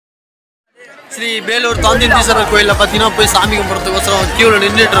ஸ்ரீ பேலூர் தாந்தீஸ்வரர் கோயிலில் பார்த்தீங்கன்னா போய் சாமி கும்பிட்றதுக்கோசரம் கியூவில்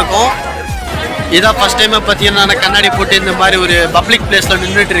நின்றுட்டு இருக்கோம். இதான் ஃபர்ஸ்ட் டைம் பார்த்தீங்கன்னா நான் கண்ணாடி போட்டு இந்த மாதிரி ஒரு பப்ளிக் பிளேஸில்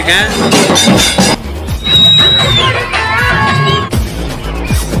நின்றுட்டு இருக்கேன்.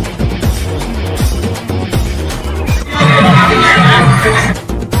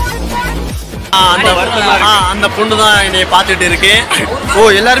 அந்த பொண்ணு தான் என்னை பார்த்துட்டு இருக்கு. ஓ,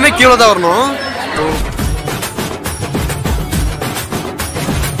 எல்லாருமே கீழே தான் வரணும்.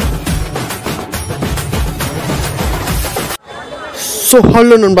 ஸோ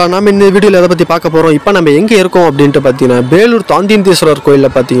ஹலோ நண்பா, நம்ம இந்த வீடியோவில் எதை பற்றி பார்க்க போகிறோம், இப்போ நம்ம எங்கே இருக்கோம் அப்படின்ட்டு பார்த்தீங்கன்னா பேலூர் தாந்தீஸ்வரர்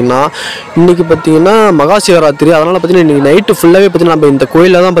கோயிலில் பார்த்தீங்கன்னா இன்றைக்கி பார்த்தீங்கன்னா மகா சிவராத்திரி. அதனால் பார்த்தீங்கன்னா இன்றைக்கி நைட்டு ஃபுல்லாகவே பார்த்தீங்கன்னா நம்ம இந்த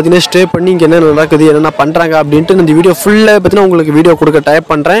கோயிலில் தான் பார்த்தீங்கன்னா ஸ்டே பண்ணி இங்கே என்ன நடக்குது என்னென்ன பண்ணுறாங்க அப்படின்ட்டு இந்த வீடியோ ஃபுல்லாக பார்த்தீங்கன்னா உங்களுக்கு வீடியோ கொடுக்க டைப்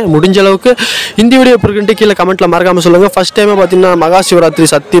பண்ணுறேன். முடிஞ்ச அளவுக்கு இந்த வீடியோ இருக்குன்ட்டு கீழே கமெண்ட்டில் மறக்காமல் சொல்லுங்கள். ஃபஸ்ட் டைமாக பார்த்தீங்கன்னா மகா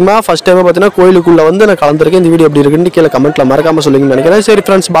சிவராத்திரி சத்தியமாக ஃபஸ்ட் டைமாக பார்த்தீங்கன்னா கோயிலுக்குள்ளே வந்து நான் கலந்துருக்கேன். இந்த வீடியோ எப்படி இருக்குன்னு கீழே கமெண்ட்டில் மறக்காமல் சொல்லுங்கன்னு நினைக்கிறேன். சரி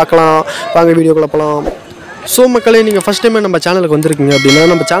ஃப்ரெண்ட்ஸ், பார்க்கலாம் வாங்க வீடியோக்குள்ளே போகலாம். ஸோ மக்களே, நீங்கள் ஃபஸ்ட் டைம் நம்ம சேனலுக்கு வந்திருக்கீங்க அப்படின்னா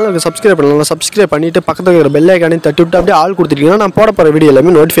நம்ம சேனலுக்கு சப்ஸ்கிரைப் பண்ணலாம். சப்ஸ்கிரைப் பண்ணிவிட்டு பக்கத்தில் இருக்கிற பெல் ஐக்கானையும் தட்டி விட்டு அப்படியே ஆள் கொடுத்துட்டீங்கன்னா நான் போட போகிற வீடியோ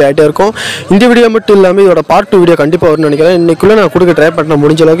எல்லாமே நோட்டிஃபை ஆகிட்டே இருக்கும். இந்த வீடியோ மட்டும் இல்லாமல் இதோட பார்ட் 2 வீடியோ கண்டிப்பாக வரும்னு நினைக்கிறேன். இன்றைக்குள்ளே நான் கொடுக்க ட்ரை பண்ண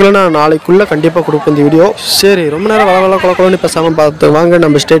முடிஞ்ச அளவுக்கு நான் நாளைக்குள்ளே கண்டிப்பாக கொடுப்பேன் இந்த வீடியோ. சரி, ரொம்ப நேரம் வளவள குழக்கொழன்னு பேசாமல் பார்த்து வாங்க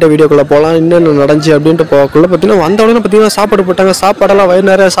நம்ம ஸ்ட்ரெயிட்டாக வீடியோக்குள்ளே போகலாம். என்னென்ன நடந்துச்சு அப்படின்ட்டு போகக்குள்ளே பார்த்தீங்கன்னா வந்த உடனே பார்த்தீங்கன்னா சாப்பாடு போட்டாங்க. சாப்பாடெல்லாம் வயிறு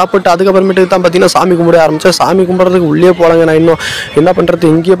நிறைய சாப்பிட்டு அதுக்கப்புறமேட்டுக்கு தான் பார்த்தீங்கன்னா சாமி கும்பிட ஆரம்பித்தேன். சாமி கும்பிட்றதுக்கு உள்ளே போகலாங்க. நான் இன்னும் என்ன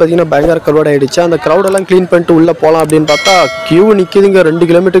பண்ணுறது, இங்கேயே பார்த்தீங்கன்னா பயங்கர கருவாடு ஆகிடுச்சு. அந்த க்ரௌடெல்லாம் க்ளீன் பண்ணிட்டு உள்ளே போகலாம் அப்படின்னு பார்த்தா கியூ நிற்கிதுங்க. 2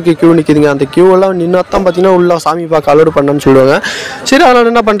 கிலோமீட்டருக்கு கியூ நிற்கிதுங்க. அந்த கியூவெல்லாம் நின்னா தான் பார்த்தீங்கன்னா உள்ள சாமி பார்க்க அலோடு பண்ணேன்னு சொல்லுவாங்க. சரி, அதனால்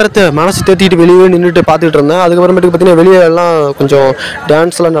என்ன பண்ணுறது, மனசு தேத்திட்டு வெளியே நின்றுட்டு பார்த்துட்டு இருந்தேன். அதுக்கப்புறமேட்டுக்கு பார்த்தீங்கன்னா வெளியே எல்லாம் கொஞ்சம்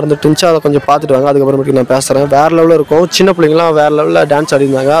டான்ஸ்லாம் நடந்துட்டு இருந்துச்சு. அதை கொஞ்சம் பார்த்துட்டு வாங்க. அதுக்கப்புறமேட்டுக்கு நான் பேசுகிறேன். வேறு லெவலில் இருக்கும். சின்ன பிள்ளைங்களாம் வேறு லெவலில் டான்ஸ்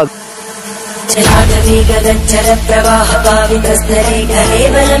ஆடிருந்தாங்க.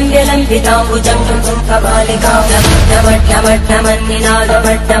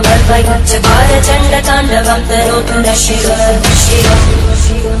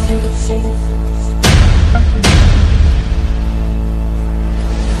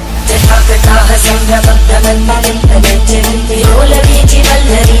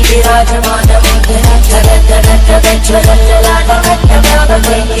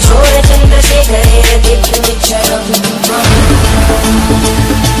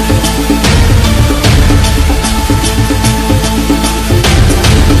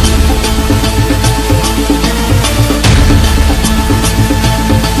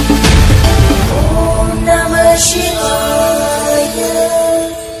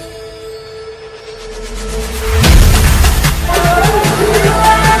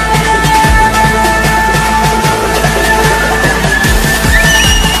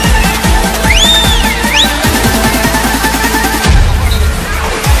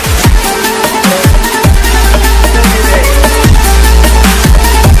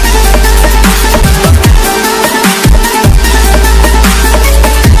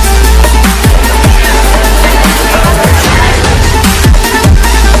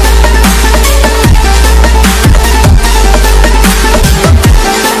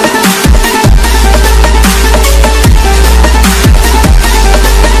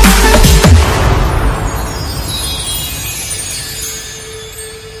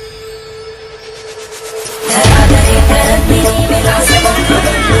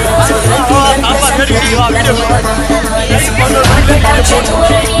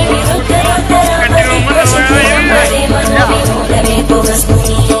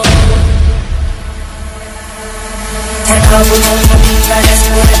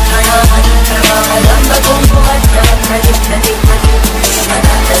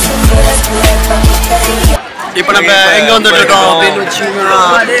 இப்போ நம்ம எங்கே வந்துட்டு இருக்கோம் அப்படின்னு வச்சுக்கோங்கன்னா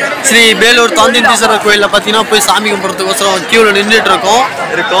ஸ்ரீ பேலூர் தாந்தீஸ்வரர் கோயிலில் பார்த்தீங்கன்னா போய் சாமி கும்பிட்றதுக்கோசரம் கியூவில் நின்றுட்டு இருக்கோம்.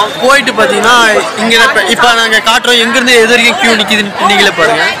 போயிட்டு பார்த்தீங்கன்னா இங்கே இப்போ நாங்கள் காட்டுறோம் எங்கேருந்து எது வரைக்கும் கியூ நிற்கிதுன்னு நீங்களே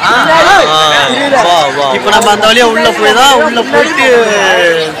பாருங்க. இப்போ நம்ம அந்த வழியாக உள்ளே போய் தான் உள்ளே போயிட்டு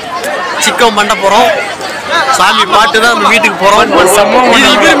சிக்கம் பண்ண போகிறோம். சாமி பாட்டு தான் நம்ம வீட்டுக்கு போகிறோம். இது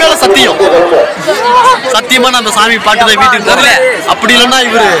இவர் மேலே சத்தியமாக நம்ம சாமி பாட்டு தான் வீட்டுக்கு தரல. அப்படி இல்லைன்னா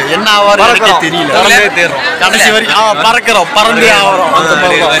இவர் என்ன ஆவார் எனக்கே தெரியல. கடைசி வரைக்கும் பறக்கிறோம், பறந்தே ஆகிறோம்.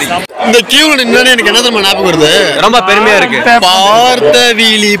 இந்த கியூவில் நின்று எனக்கு என்ன தெரியுமா ஞாபகம் வருது, ரொம்ப பெருமையா இருக்கு. பார்த்த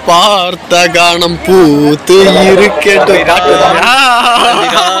விழி பார்த்த கானம் பூத்து இருக்கேட்டு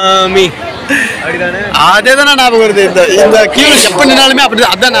அதே தானே ஞாபகம் வருது. இந்த கியூவில் எப்போ நின்னாலுமே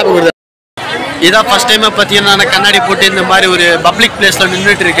அப்படி அதான் ஞாபகம் வருது. இதான் ஃபர்ஸ்ட் டைம் பார்த்தீங்கன்னா நான் கண்ணாடி போட்டு இந்த மாதிரி ஒரு பப்ளிக் பிளேஸில்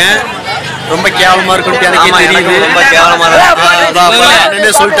நின்றுட்டு இருக்கேன். ரொம்ப கேவலமாக இருக்குன்னு எனக்கே தெரியுது. ரொம்ப கேவலமாக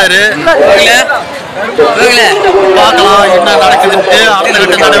சொல்லிட்டாரு. பார்க்கலாம் என்ன நடக்குதுன்ட்டு. அடுத்த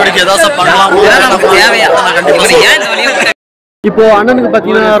கட்ட நடவடிக்கை ஏதாவது பண்ணலாம். கண்டிப்பாக இப்போ அண்ணனுக்கு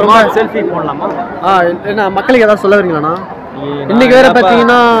பார்த்தீங்கன்னா ரொம்ப செல்ஃபி போடலாமா? என்ன மக்களுக்கு ஏதாவது சொல்ல வரீங்களாண்ணா? இன்னைக்கு வேற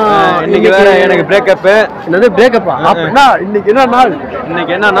பார்த்தீங்கன்னா இன்னைக்கு வேற எனக்கு பிரேக்கப்பு. என்னது பிரேக்கப்பா? அப்படின்னா இன்னைக்கு என்ன நாள்?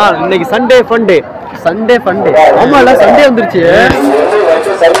 இன்னைக்கு என்ன நாள்? இன்னைக்கு சண்டே ஃபன் டே. சண்டே ஃபன் டே. ஆமா இல்ல சண்டே வந்துருச்சு.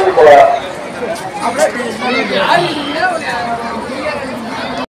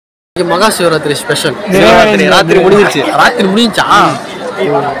 மகா சிவராத்திரி ஸ்பெஷல். ராத்திரி முடிஞ்சிருச்சு. ராத்திரி முடிஞ்சா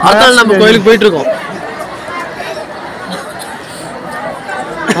அதனால நம்ம கோயிலுக்கு போயிட்டு இருக்கோம்.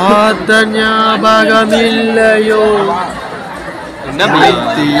 ஞாபகம் இல்லையோ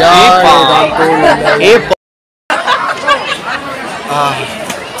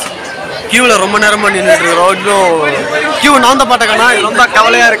கியூல ரொம்ப நேரமா நின்றுட்டு இருக்கிறோம். இன்னும் கியூ நவந்த பாட்டக்கானா ரொம்ப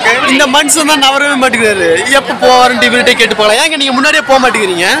கவலையா இருக்கு. இந்த மனுஷன் தான் நவரவே மாட்டேங்கிறாரு. எப்ப போவாருன்னு இவர்கிட்ட கேட்டு போகலாம். ஏங்க நீங்க முன்னாடியே போக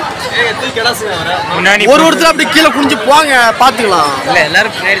மாட்டேங்கிறீங்க? ஒருத்தர் அப்படி கீழே குனிஞ்சு போங்க பாத்துக்கலாம். இல்ல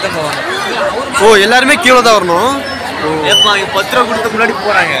எல்லாரும் பின்னாடி தான் போவாங்க. ஓ எல்லாருமே கீழே தான் வரணும். 10 ரூபா கொடுத்து முன்னாடி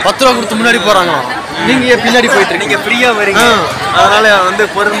போறாங்க. 10 ரூபா கொடுத்து முன்னாடி போறாங்க. நீங்க பின்னாடி போயிட்டு இருக்கீங்க. ஃப்ரீயா வரீங்க. அதனால வந்து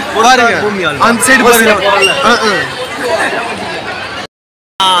பாருங்க அந்த சைடு பாருங்க.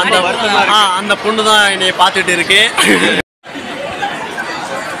 அந்த பொண்ணு தான் என்னைய பார்த்துட்டு இருக்கு.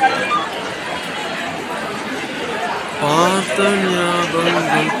 பார்த்த ஞாபகம்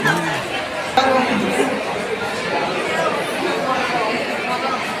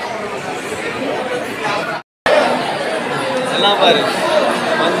எல்லாம் பாரு.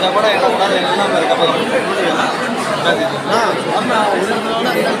 அந்த கூட எல்லாம் வந்துட்டு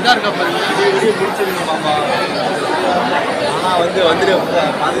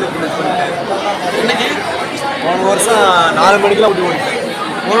இன்னைக்கு போன வருஷம் 4 மணிக்கெல்லாம் விட்டு போயிட்டேன்.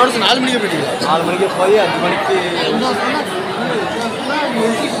 போன வருஷம் 4 மணிக்கு போயிட்டீங்களா? 4 மணிக்கு போய் 5 மணிக்கு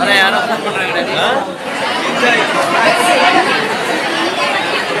யாரும் ஃபோன் பண்ணுறாங்க.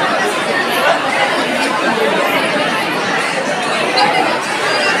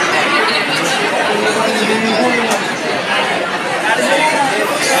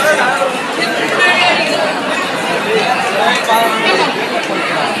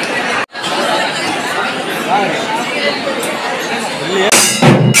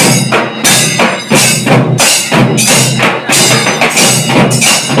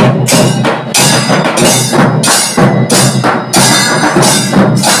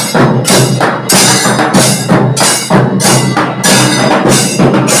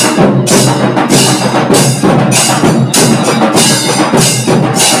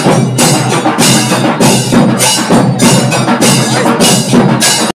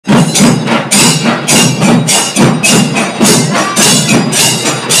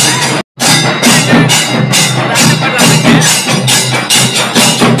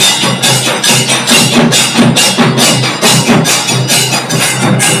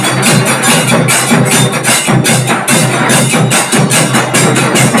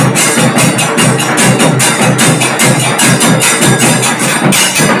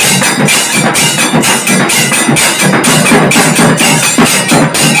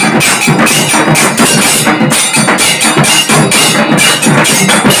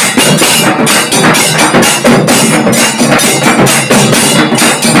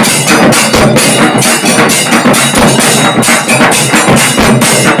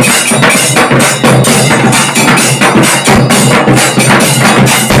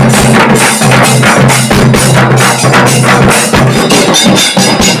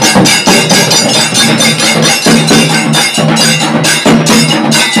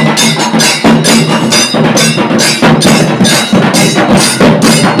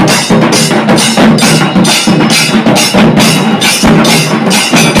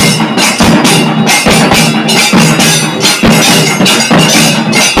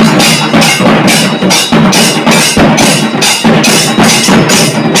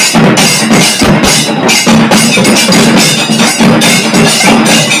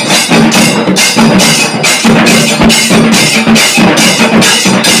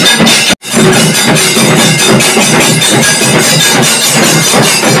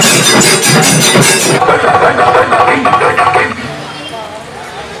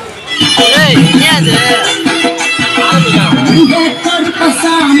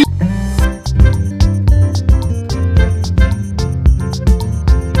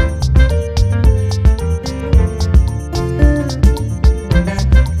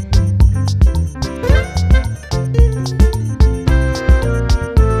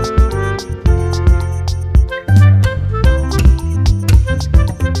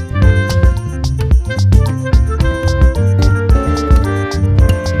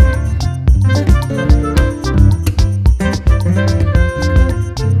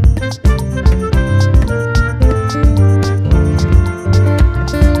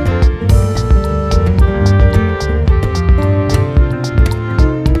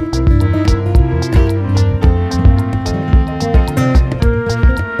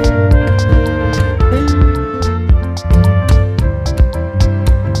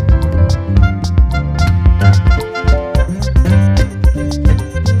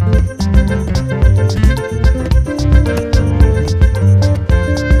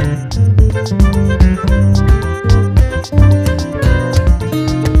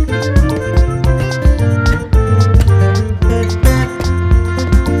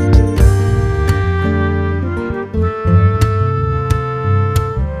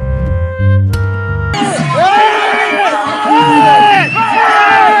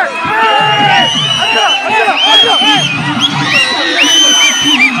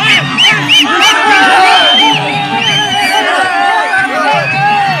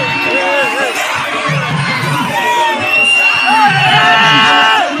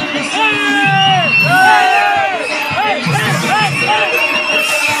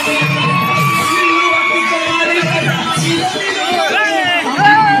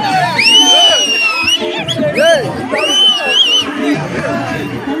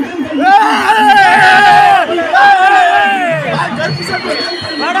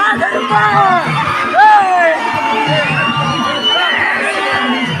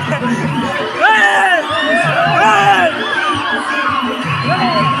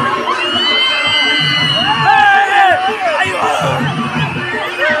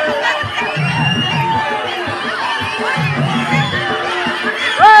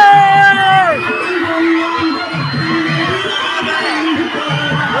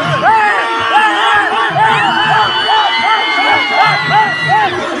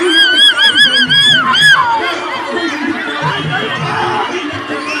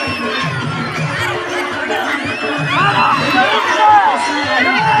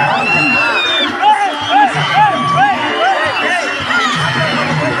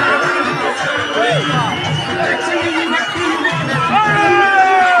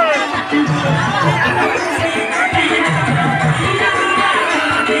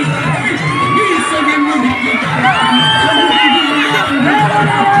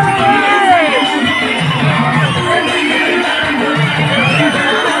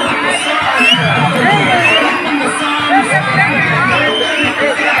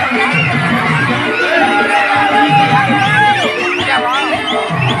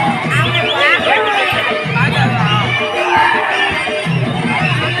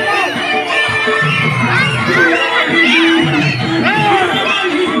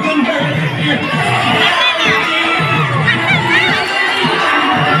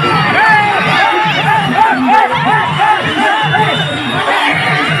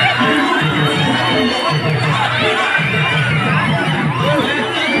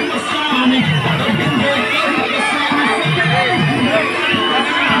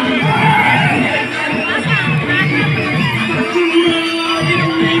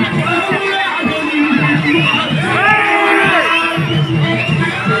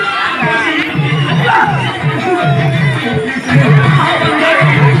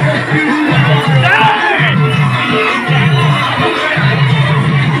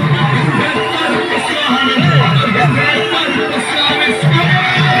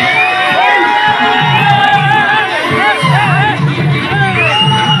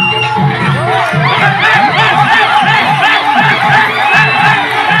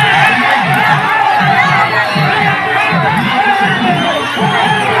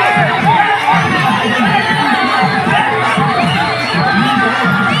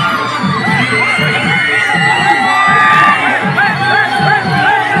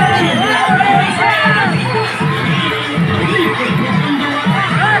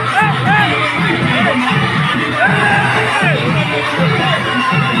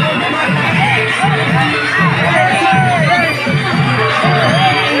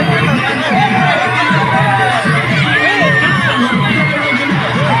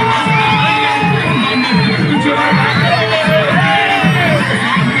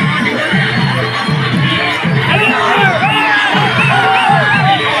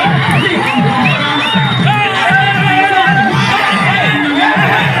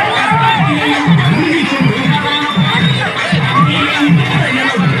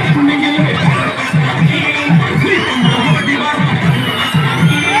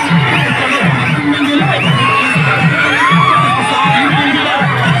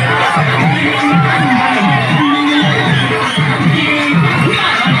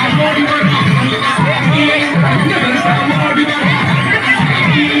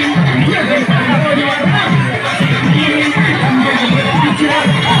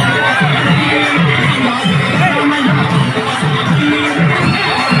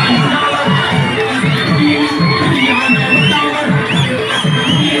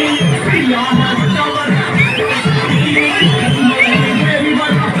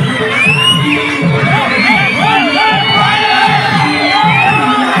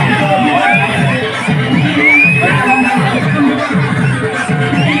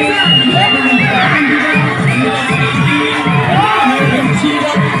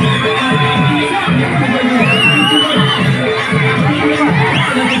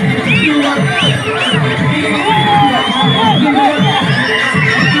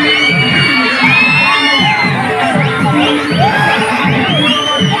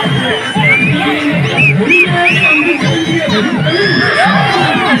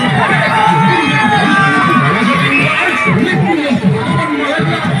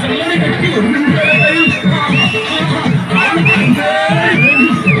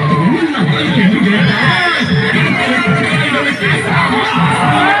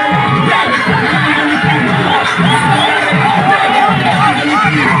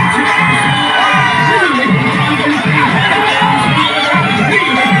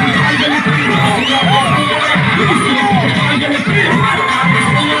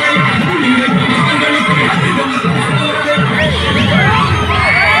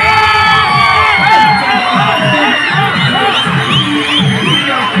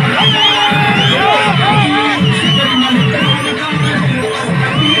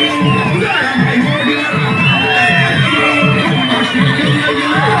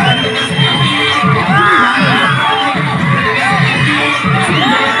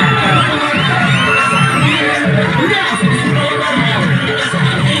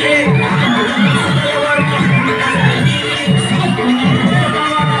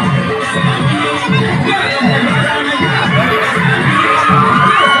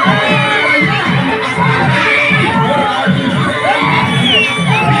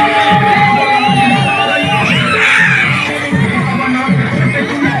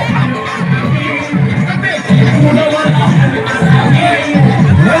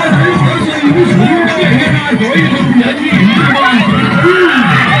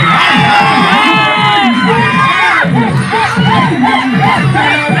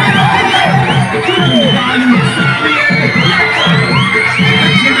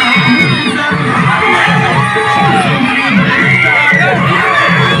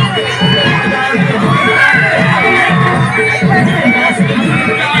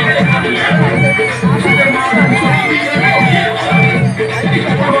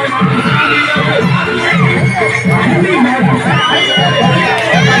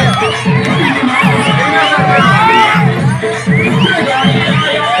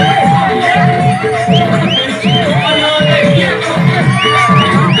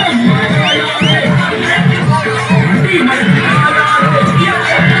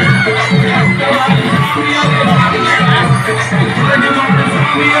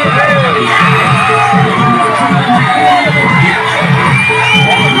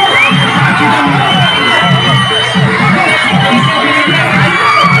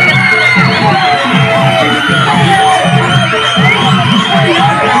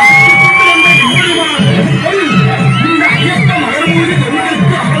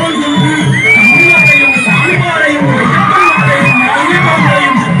 அவள் கொண்டு